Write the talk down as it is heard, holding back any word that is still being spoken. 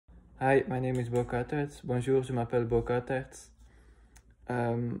Hi, my name is Bo Carterets. Bonjour, je m'appelle Bo Carterets.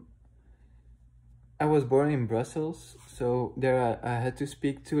 I was born in Brussels, so there I had to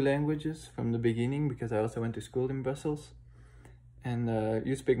speak 2 languages from the beginning because I also went to school in Brussels. And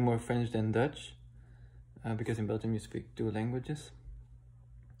you speak more French than Dutch, because in Belgium you speak 2 languages.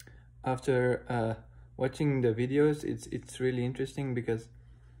 After watching the videos, it's really interesting because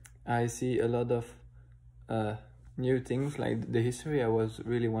I see a lot of new things like the history. I was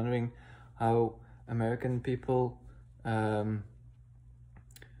really wondering how American people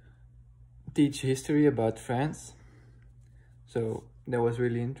teach history about France, so that was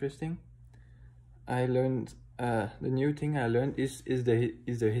really interesting. I learned the new thing I learned is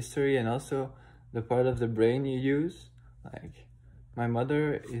the history and also the part of the brain you use. Like, my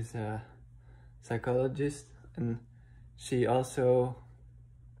mother is a psychologist and she also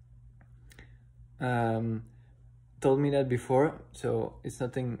told me that before, so it's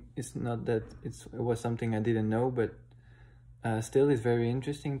not that it was something I didn't know, but still it's very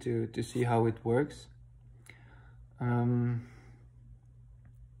interesting to see how it works. Yeah,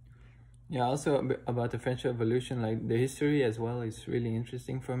 also about the French Revolution, like the history as well is really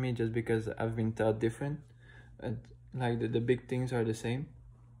interesting for me, just because I've been taught different, like the big things are the same.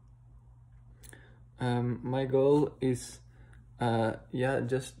 My goal is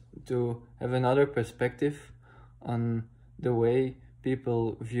just to have another perspective on the way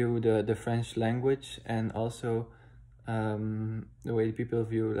people view the French language, and also the way people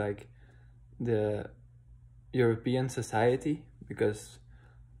view like the European society, because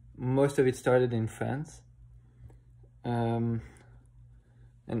most of it started in France. And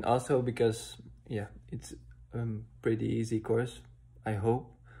also because it's a pretty easy course, I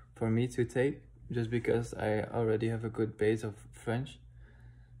hope, for me to take, just because I already have a good basis of French.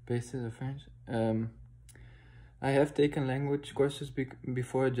 I have taken language courses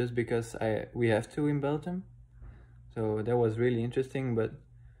before, just because we have to in Belgium, so that was really interesting, but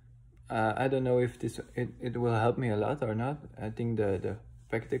I don't know if it will help me a lot or not. I think the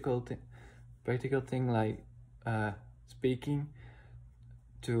practical thing, like speaking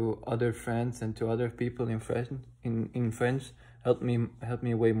to other friends and to other people in French helped me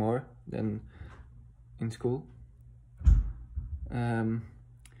way more than in school.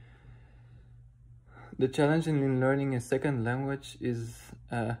 The challenge in learning a second language is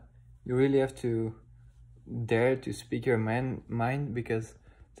you really have to dare to speak your mind, because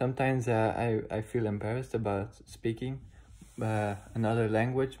sometimes I feel embarrassed about speaking another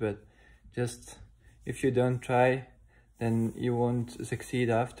language, but just if you don't try, then you won't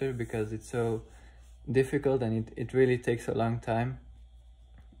succeed after, because it's so difficult and it really takes a long time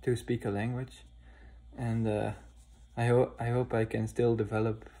to speak a language. And I hope I can still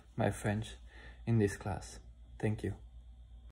develop my French in this class. Thank you.